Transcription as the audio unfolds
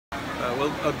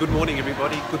Good morning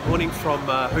everybody. Good morning from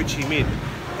Ho Chi Minh.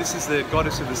 This is the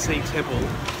Goddess of the Sea temple.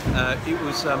 It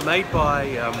was made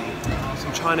by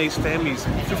some Chinese families,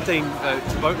 15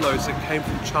 boatloads that came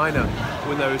from China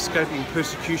when they were escaping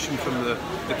persecution from the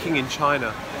king in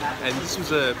China. And this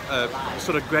was a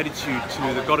sort of gratitude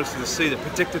to the Goddess of the Sea that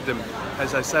protected them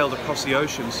as they sailed across the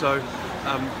ocean. So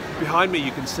behind me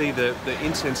you can see the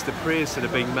incense, the prayers that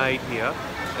are being made here.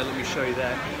 And let me show you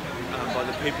that by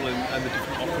the people and the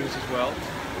different offerings as well.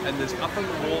 And there's up on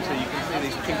the walls there you can see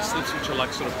these pink slips which are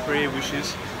like sort of prayer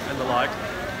wishes and the like.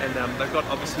 And they've got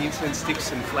obviously incense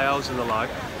sticks and flowers and the like.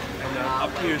 And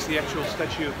up here is the actual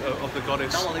statue of the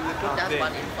goddess up there.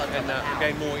 And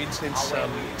again more incense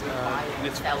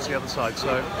towards the other side.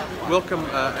 So welcome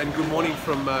and good morning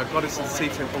from Goddess of the Sea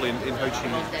Temple in Ho Chi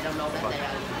Minh.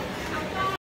 Bye.